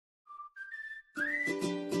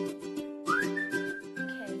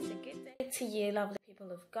you, lovely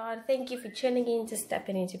people of God. Thank you for tuning in to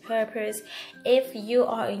Stepping Into Purpose. If you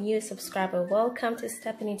are a new subscriber, welcome to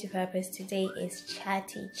Stepping Into Purpose. Today is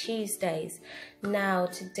Chatty Tuesdays. Now,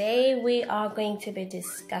 today we are going to be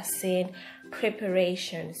discussing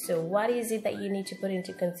preparation. So what is it that you need to put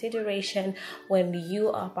into consideration when you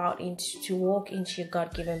are about to walk into your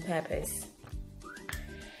God-given purpose?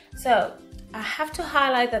 So I have to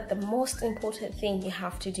highlight that the most important thing you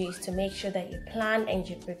have to do is to make sure that you plan and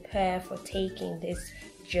you prepare for taking this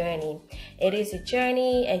journey. It is a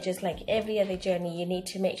journey, and just like every other journey, you need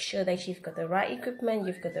to make sure that you've got the right equipment,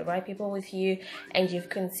 you've got the right people with you, and you've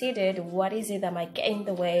considered what is it that might get in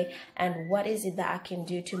the way and what is it that I can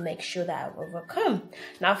do to make sure that I overcome.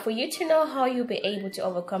 Now, for you to know how you'll be able to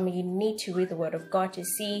overcome, you need to read the Word of God to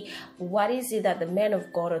see what is it that the men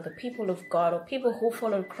of God or the people of God or people who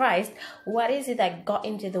followed Christ, what is it that got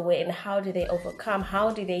into the way and how do they overcome?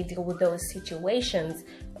 How do they deal with those situations?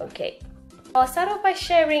 Okay. I'll start off by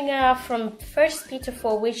sharing from 1 Peter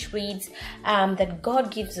 4, which reads that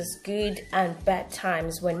God gives us good and bad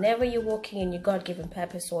times. Whenever you're walking in your God-given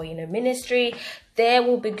purpose or in a ministry, there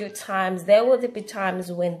will be good times. There will be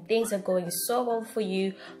times when things are going so well for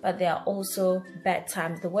you, but there are also bad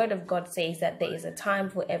times. The Word of God says that there is a time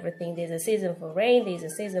for everything. There's a season for rain, there's a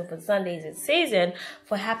season for sun, there's a season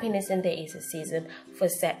for happiness, and there is a season for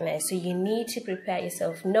sadness. So you need to prepare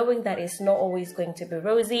yourself, knowing that it's not always going to be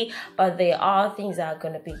rosy, but there are things that are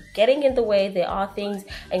going to be getting in the way. There are things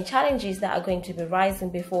and challenges that are going to be rising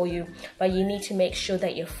before you, but you need to make sure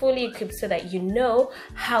that you're fully equipped so that you know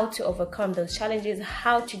how to overcome those challenges,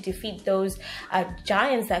 how to defeat those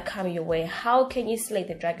giants that come your way. How can you slay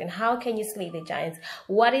the dragon? How can you slay the giants?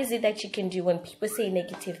 What is it that you can do when people say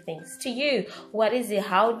negative things to you? What is it?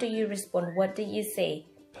 How do you respond? What do you say?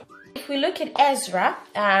 If we look at Ezra,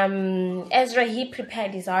 Ezra, he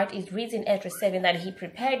prepared his heart. It reads in Ezra 7 that he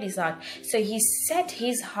prepared his heart. So he set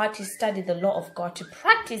his heart to study the law of God, to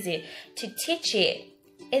practice it, to teach it,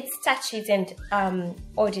 its statutes and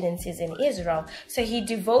ordinances in Israel. So he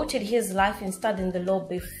devoted his life in studying the law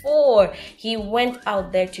before he went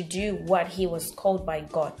out there to do what he was called by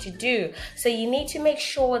God to do. So you need to make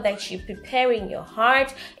sure that you're preparing your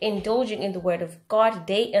heart, indulging in the Word of God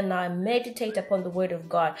day and night, meditate upon the Word of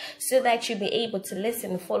God so that you'll be able to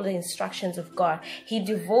listen and follow the instructions of God. He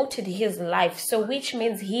devoted his life, so which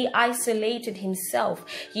means he isolated himself.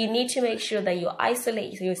 You need to make sure that you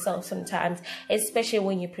isolate yourself sometimes, especially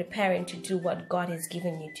when you're preparing to do what God has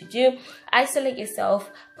given you to do. Isolate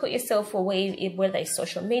yourself, put yourself away, whether it's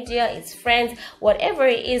social media, it's friends, whatever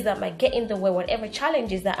it is that might get in the way, whatever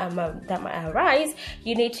challenges that might arise,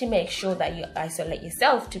 you need to make sure that you isolate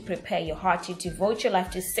yourself to prepare your heart, to devote your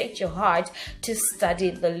life, to set your heart to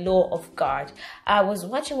study the law of God. I was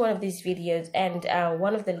watching one of these videos, and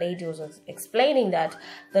one of the ladies was explaining that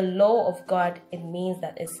the law of God, it means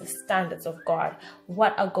that it's the standards of God.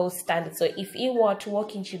 What are God's standards? So if you were to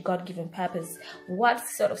walk into your God-given purpose, what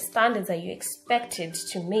sort of standards are you expected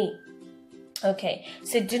to meet? Okay,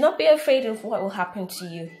 so do not be afraid of what will happen to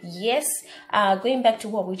you. Yes, going back to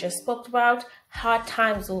what we just spoke about, hard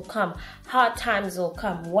times will come. Hard times will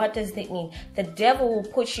come. What does that mean? The devil will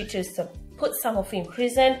put you to put some of you in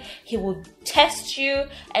prison. He will test you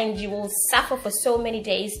and you will suffer for so many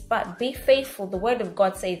days, but be faithful. The Word of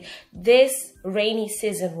God says this rainy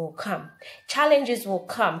season will come. Challenges will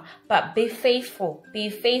come, but be faithful. Be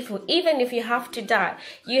faithful. Even if you have to die,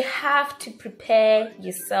 you have to prepare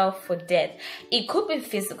yourself for death. It could be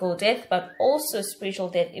physical death, but also spiritual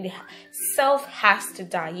death. Self has to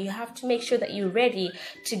die. You have to make sure that you're ready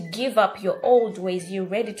to give up your old ways. You're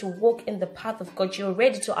ready to walk in the path of God. You're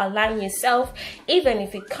ready to align yourself, even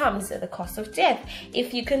if it comes at the cost of death.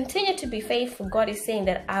 If you continue to be faithful, God is saying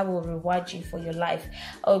that I will reward you for your life.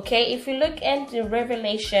 Okay, if you look at the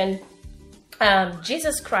Revelation,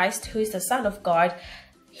 Jesus Christ, who is the Son of God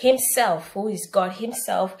himself, who is God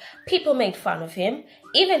himself, people made fun of him.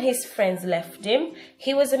 Even his friends left him.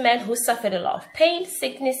 He was a man who suffered a lot of pain,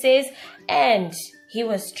 sicknesses, and he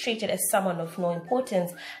was treated as someone of no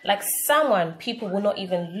importance, like someone people will not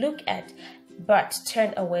even look at but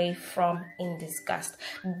turn away from in disgust.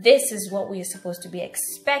 This is what we are supposed to be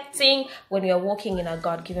expecting when we are walking in our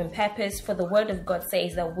God-given purpose. For the Word of God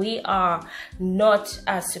says that we are not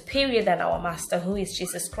superior than our Master, who is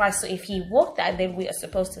Jesus Christ. So if he walked that, then we are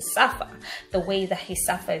supposed to suffer the way that he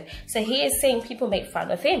suffered. So he is saying people make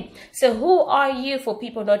fun of him. So who are you for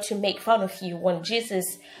people not to make fun of you when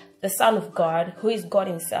Jesus, the Son of God, who is God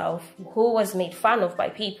himself, who was made fun of by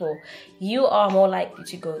people, you are more likely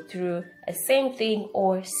to go through a a same thing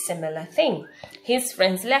or similar thing. His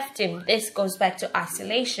friends left him. This goes back to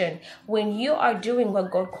isolation. When you are doing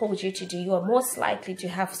what God called you to do, you are most likely to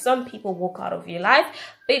have some people walk out of your life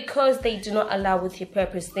because they do not align with your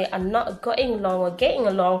purpose. They are not going along or getting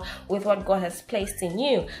along with what God has placed in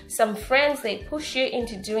you. Some friends, they push you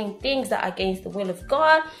into doing things that are against the will of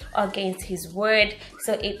God or against His word.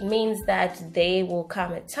 So it means that there will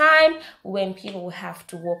come a time when people will have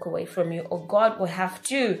to walk away from you, or God will have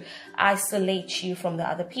to isolate you from the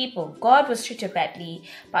other people. God was treated badly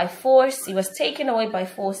by force. He was taken away by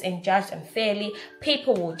force and judged unfairly.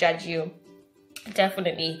 People will judge you.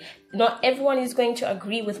 Definitely. Not everyone is going to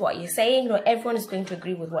agree with what you're saying. Not everyone is going to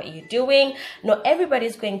agree with what you're doing. Not everybody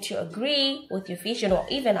is going to agree with your vision or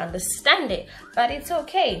even understand it. But it's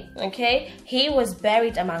okay, okay? He was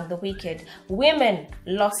buried among the wicked. Women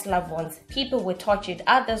lost loved ones. People were tortured.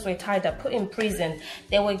 Others were tied up, put in prison.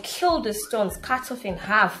 They were killed with stones, cut off in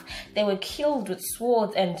half. They were killed with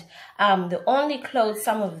swords. And the only clothes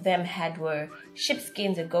some of them had were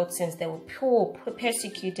sheepskins and goatskins. They were poor,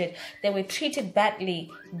 persecuted. They were treated badly.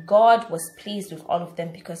 God was pleased with all of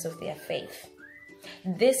them because of their faith.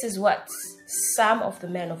 This is what some of the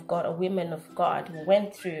men of God or women of God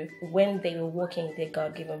went through when they were walking their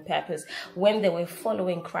God-given purpose, when they were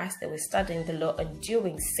following Christ, they were studying the law and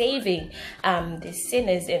doing, saving the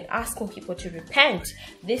sinners and asking people to repent.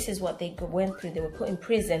 This is what they went through. They were put in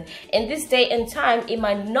prison. In this day and time, it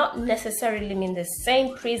might not necessarily mean the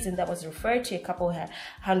same prison that was referred to a couple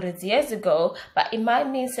hundreds years ago, but it might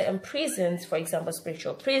mean certain prisons, for example,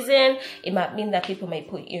 spiritual prison. It might mean that people may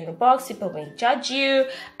put you in a box, people may judge you,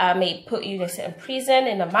 may put you in a certain prison,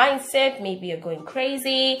 in a mindset. Maybe you're going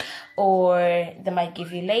crazy, or they might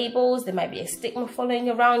give you labels. There might be a stigma following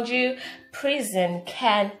around you. Prison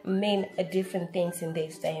can mean different things in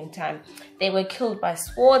this day and time. They were killed by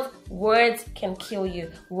swords. Words can kill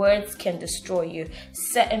you. Words can destroy you.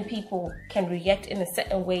 Certain people can react in a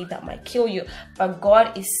certain way that might kill you. But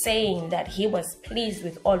God is saying that He was pleased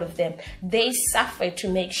with all of them. They suffered to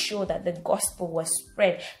make sure that the gospel was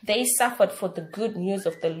spread. They suffered for the good news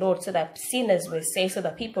of the Lord, so that sinners were saved, so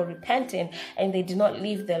that people repented and they did not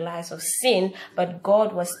live their lives of sin. But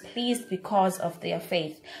God was pleased because of their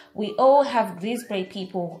faith. We all have these great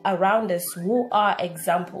people around us who are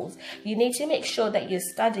examples. You need to make sure that you're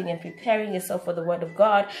studying and preparing yourself for the word of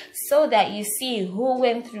God, so that you see who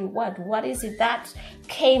went through what is it that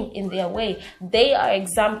came in their way. They are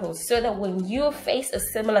examples, so that when you face a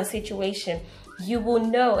similar situation, you will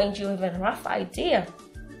know and you have a rough idea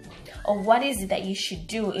of what is it that you should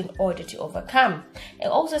do in order to overcome. It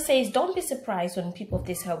also says, don't be surprised when people of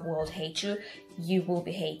this world hate you. You will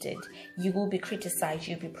be hated. You will be criticized.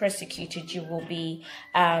 You'll be persecuted. You will be,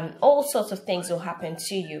 all sorts of things will happen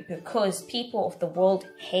to you, because people of the world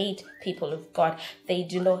hate people of God. They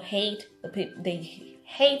do not hate the people. They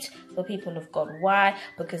hate the people of God. Why?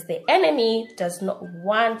 Because the enemy does not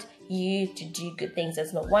want you to do good things,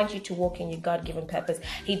 does not want you to walk in your God-given purpose.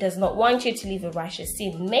 He does not want you to live a righteous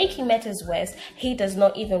sin. Making matters worse, He does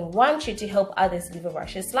not even want you to help others live a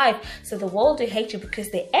righteous life. So the world will hate you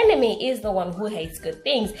because the enemy is the one who hates good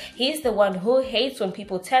things. He's the one who hates when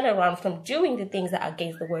people turn around from doing the things that are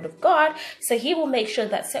against the word of God. So he will make sure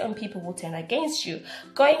that certain people will turn against you.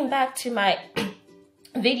 Going back to my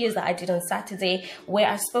videos that I did on Saturday, where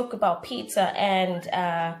I spoke about Peter and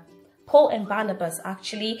Paul and Barnabas,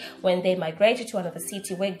 actually, when they migrated to another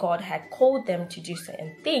city where God had called them to do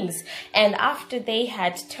certain things. And after they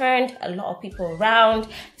had turned a lot of people around,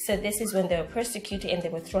 so this is when they were persecuted and they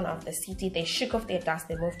were thrown out of the city. They shook off their dust,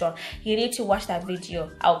 they moved on. You need to watch that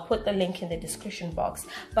video. I'll put the link in the description box.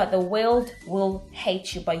 But the world will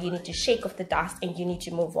hate you, but you need to shake off the dust and you need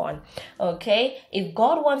to move on. Okay? If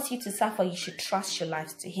God wants you to suffer, you should trust your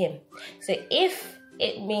life to Him. So if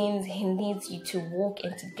it means He needs you to walk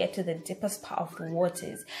and to get to the deepest part of the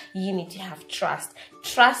waters, you need to have trust.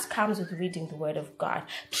 Trust comes with reading the word of God.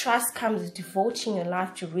 Trust comes with devoting your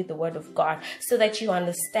life to read the word of God, so that you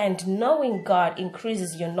understand. Knowing God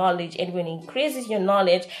increases your knowledge, and when it increases your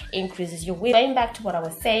knowledge, it increases your wisdom. Going back to what I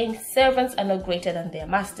was saying, servants are not greater than their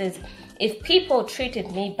masters. If people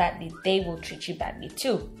treated me badly, they will treat you badly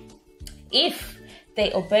too. If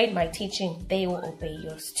they obeyed my teaching, they will obey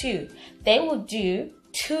yours too. They will do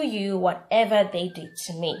to you whatever they did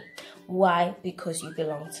to me. Why? Because you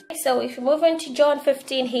belong to me. So if you move into John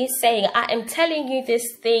 15, He's saying, I am telling you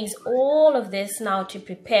these things, all of this now to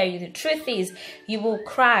prepare you. The truth is, you will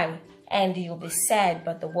cry and you'll be sad,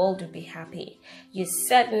 but the world will be happy. Your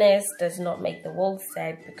sadness does not make the world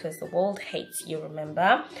sad, because the world hates you,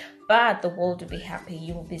 remember? But the world will be happy.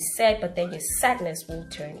 You will be sad, but then your sadness will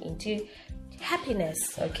turn into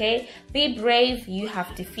happiness. Okay, be brave, you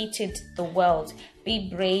have defeated the world. Be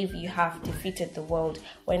brave, you have defeated the world.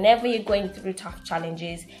 Whenever you're going through tough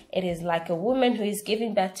challenges, it is like a woman who is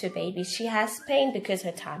giving birth to a baby. She has pain because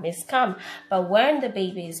her time is come. But when the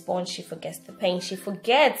baby is born, she forgets the pain. She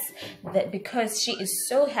forgets that because she is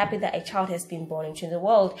so happy that a child has been born into the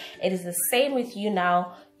world. It is the same with you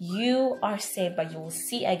now. You are saved, but you will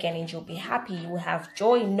see again and you'll be happy. You will have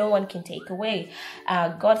joy no one can take away.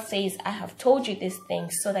 God says, I have told you these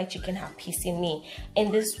things so that you can have peace in me.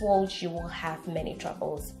 In this world, you will have many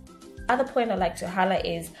troubles. Other point I'd like to highlight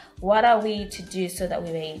is, what are we to do so that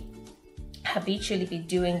we may habitually be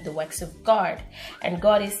doing the works of God? And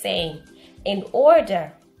God is saying, in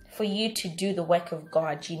order for you to do the work of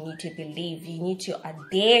God, you need to believe, you need to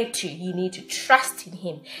adhere to, you need to trust in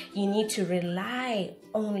Him, you need to rely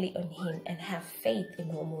only on Him and have faith in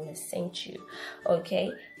whom He has sent you.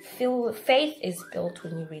 Okay, faith is built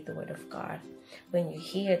when you read the Word of God, when you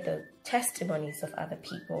hear the testimonies of other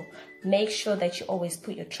people. Make sure that you always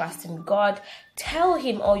put your trust in God. Tell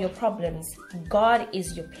Him all your problems. God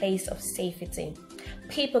is your place of safety.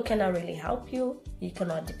 People cannot really help you. You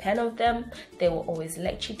cannot depend on them. They will always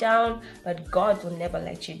let you down, but God will never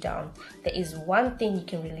let you down. There is one thing you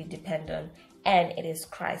can really depend on, and it is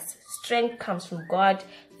Christ. Strength comes from God.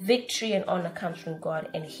 Victory and honor comes from God,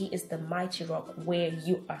 and He is the mighty rock where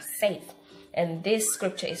you are safe. And this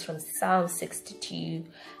scripture is from Psalm 62,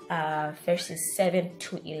 verses 7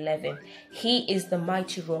 to 11. He is the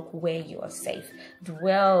mighty rock where you are safe.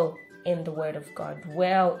 Dwell in the Word of God.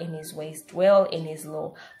 Dwell in His ways. Dwell in His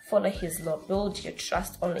law. Follow His law. Build your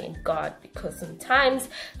trust only in God, because sometimes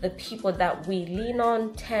the people that we lean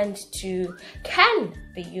on can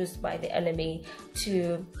be used by the enemy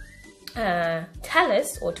to tell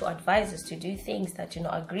us or to advise us to do things that do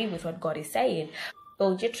not agree with what God is saying.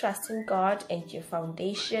 Build your trust in God, and your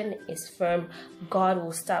foundation is firm. God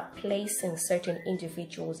will start placing certain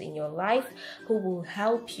individuals in your life who will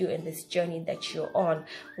help you in this journey that you're on,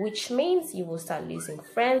 which means you will start losing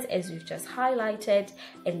friends, as we've just highlighted,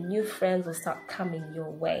 and new friends will start coming your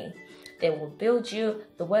way. They will build you.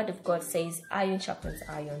 The Word of God says iron sharpens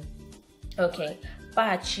iron. Okay,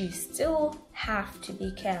 but you still have to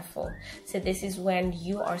be careful. So this is when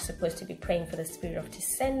you are supposed to be praying for the spirit of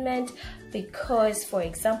discernment, because, for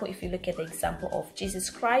example, if you look at the example of Jesus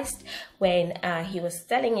Christ, when He was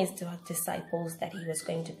telling His disciples that He was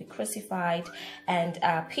going to be crucified, and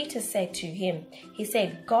Peter said to Him, he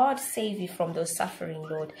said, God save you from those suffering,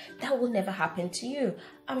 Lord. That will never happen to you.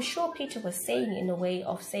 I'm sure Peter was saying in a way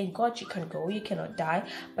of saying, God, you can go, you cannot die.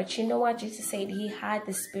 But you know what? Jesus said he had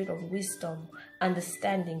the spirit of wisdom,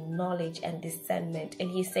 understanding, knowledge, and discernment. And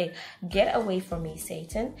He said, get away from me,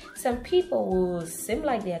 Satan. Some people will seem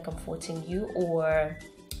like they are comforting you, or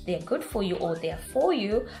they're good for you, or they're for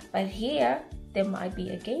you, but here they might be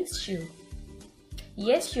against you.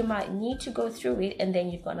 Yes, you might need to go through it, and then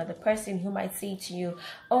you've got another person who might say to you,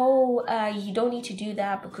 oh, you don't need to do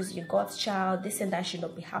that because you're God's child. This and that should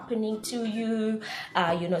not be happening to you.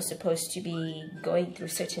 You're not supposed to be going through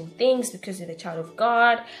certain things because you're the child of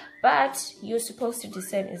God. But you're supposed to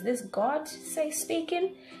discern, is this God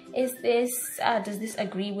speaking? Is this, does this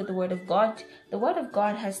agree with the Word of God? The Word of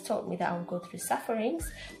God has taught me that I will go through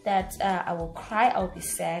sufferings, that I will cry, I will be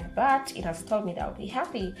sad, but it has taught me that I will be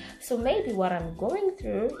happy. So maybe what I'm going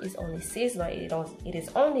through is only seasonal, it is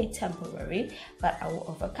only temporary, but I will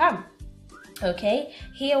overcome. Okay,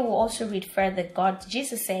 here we'll also read further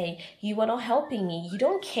Jesus saying, you are not helping me. You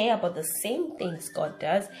don't care about the same things God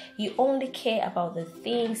does. You only care about the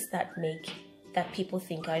things that people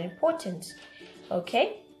think are important.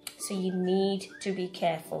 Okay, so you need to be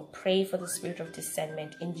careful. Pray for the spirit of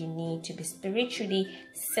discernment, and you need to be spiritually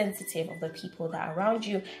sensitive of the people that are around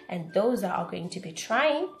you and those that are going to be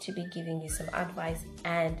trying to be giving you some advice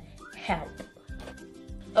and help.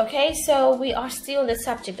 Okay, so we are still on the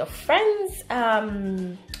subject of friends.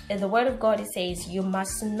 In the Word of God, it says you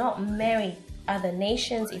must not marry other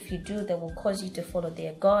nations. If you do, they will cause you to follow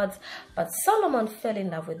their gods. But Solomon fell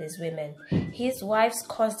in love with his women. His wives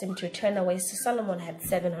caused him to turn away. So Solomon had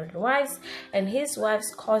 700 wives, and his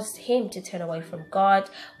wives caused him to turn away from God.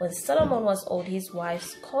 When Solomon was old, his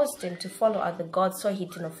wives caused him to follow other gods, so he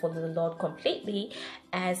did not follow the Lord completely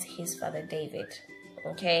as his father David.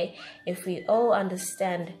 Okay, if we all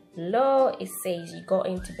understand law, it says you go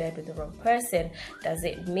into bed with the wrong person. Does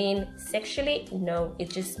it mean sexually? No, it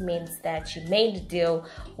just means that you made a deal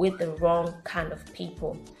with the wrong kind of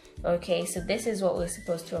people. Okay, so this is what we're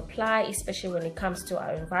supposed to apply, especially when it comes to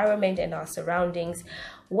our environment and our surroundings.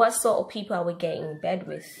 What sort of people are we getting in bed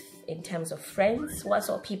with in terms of friends? What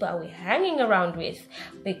sort of people are we hanging around with?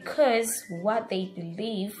 Because what they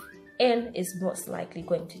believe in is most likely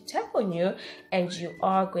going to tap on you, and you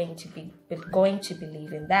are going to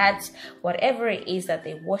believe in that. Whatever it is that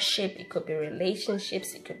they worship, it could be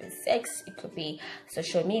relationships, it could be sex, it could be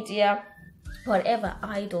social media, whatever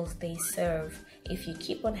idols they serve. If you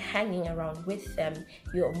keep on hanging around with them,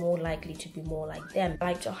 you're more likely to be more like them. I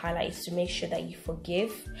like to highlight is to make sure that you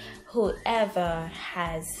forgive whoever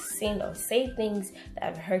has sinned or said things that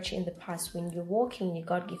have hurt you in the past. When you're walking in your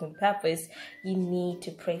God-given purpose, you need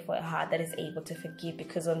to pray for a heart that is able to forgive,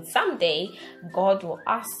 because on someday God will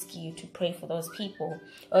ask you to pray for those people,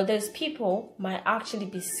 or those people might actually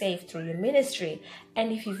be saved through your ministry.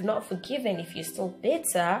 And if you've not forgiven, if you're still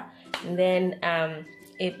bitter, then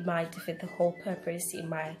it might defeat the whole purpose. It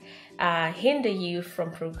might hinder you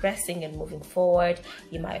from progressing and moving forward.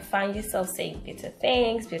 You might find yourself saying bitter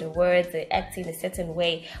things, bitter words, acting a certain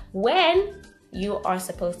way when you are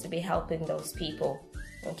supposed to be helping those people.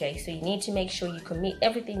 Okay, so you need to make sure you commit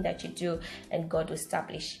everything that you do, and God will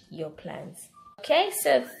establish your plans.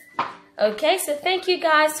 Okay, so thank you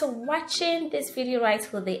guys for watching this video right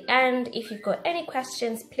till the end. If you've got any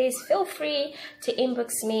questions, please feel free to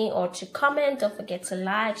inbox me or to comment. Don't forget to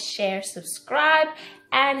like, share, subscribe,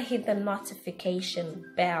 and hit the notification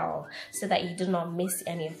bell so that you do not miss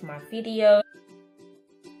any of my videos.